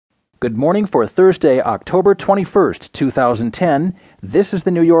Good morning for Thursday, October 21st, 2010. This is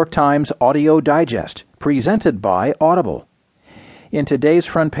the New York Times Audio Digest, presented by Audible. In today's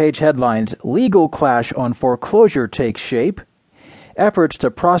front page headlines, legal clash on foreclosure takes shape, efforts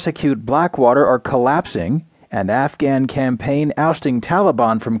to prosecute Blackwater are collapsing, and Afghan campaign ousting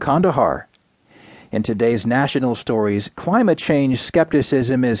Taliban from Kandahar. In today's national stories, climate change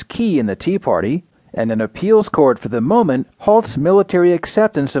skepticism is key in the Tea Party, and an appeals court for the moment halts military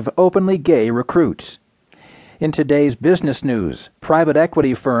acceptance of openly gay recruits. In today's business news, private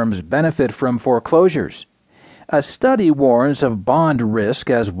equity firms benefit from foreclosures. A study warns of bond risk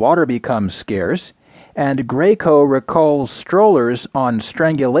as water becomes scarce, and Graco recalls strollers on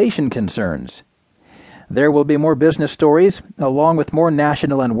strangulation concerns. There will be more business stories, along with more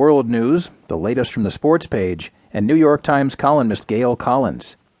national and world news, the latest from the sports page, and New York Times columnist Gail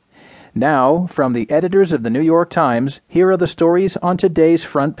Collins. Now, from the editors of the New York Times, here are the stories on today's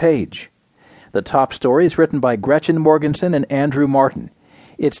front page. The top story is written by Gretchen Morgensen and Andrew Martin.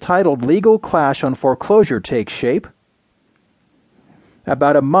 It's titled Legal Clash on Foreclosure Takes Shape.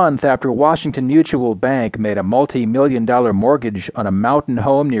 About a month after Washington Mutual Bank made a multi-million-dollar mortgage on a mountain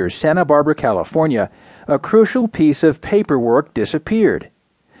home near Santa Barbara, California, a crucial piece of paperwork disappeared.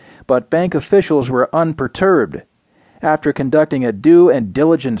 But bank officials were unperturbed. After conducting a due and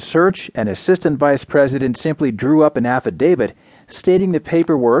diligent search, an assistant vice president simply drew up an affidavit stating the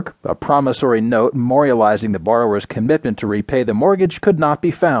paperwork, a promissory note memorializing the borrower's commitment to repay the mortgage, could not be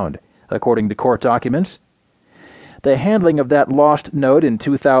found, according to court documents. The handling of that lost note in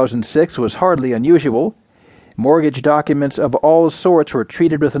 2006 was hardly unusual. Mortgage documents of all sorts were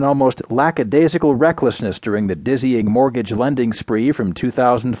treated with an almost lackadaisical recklessness during the dizzying mortgage lending spree from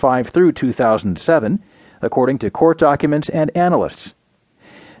 2005 through 2007, according to court documents and analysts.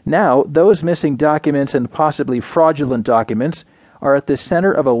 Now, those missing documents and possibly fraudulent documents are at the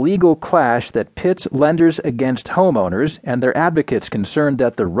center of a legal clash that pits lenders against homeowners and their advocates concerned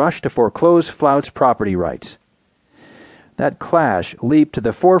that the rush to foreclose flouts property rights. That clash leaped to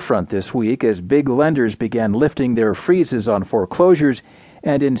the forefront this week as big lenders began lifting their freezes on foreclosures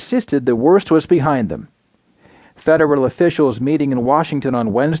and insisted the worst was behind them. Federal officials meeting in Washington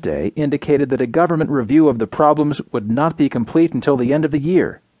on Wednesday indicated that a government review of the problems would not be complete until the end of the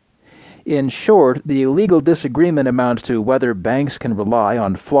year. In short, the legal disagreement amounts to whether banks can rely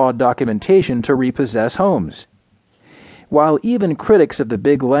on flawed documentation to repossess homes. While even critics of the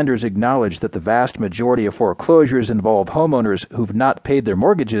big lenders acknowledge that the vast majority of foreclosures involve homeowners who've not paid their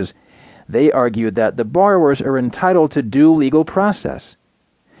mortgages, they argued that the borrowers are entitled to due legal process.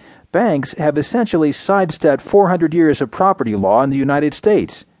 Banks have essentially sidestepped 400 years of property law in the United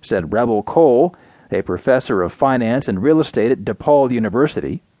States, said Rebel Cole, a professor of finance and real estate at DePaul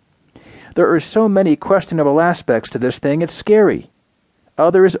University. There are so many questionable aspects to this thing, it's scary.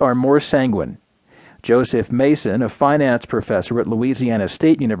 Others are more sanguine. Joseph Mason, a finance professor at Louisiana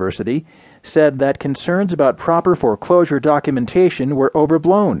State University, said that concerns about proper foreclosure documentation were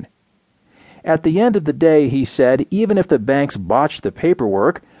overblown. At the end of the day, he said, even if the banks botch the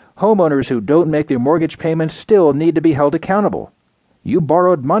paperwork, homeowners who don't make their mortgage payments still need to be held accountable. You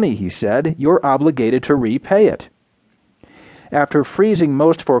borrowed money, he said. You're obligated to repay it. After freezing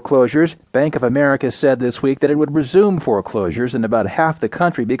most foreclosures, Bank of America said this week that it would resume foreclosures in about half the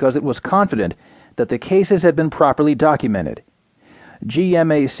country because it was confident that the cases had been properly documented.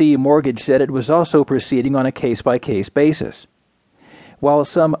 GMAC Mortgage said it was also proceeding on a case-by-case basis. While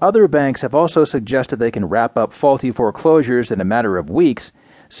some other banks have also suggested they can wrap up faulty foreclosures in a matter of weeks,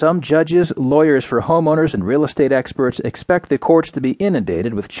 some judges, lawyers for homeowners, and real estate experts expect the courts to be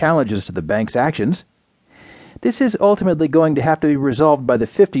inundated with challenges to the bank's actions. This is ultimately going to have to be resolved by the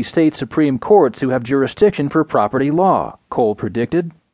 50 state Supreme Courts who have jurisdiction for property law, Cole predicted.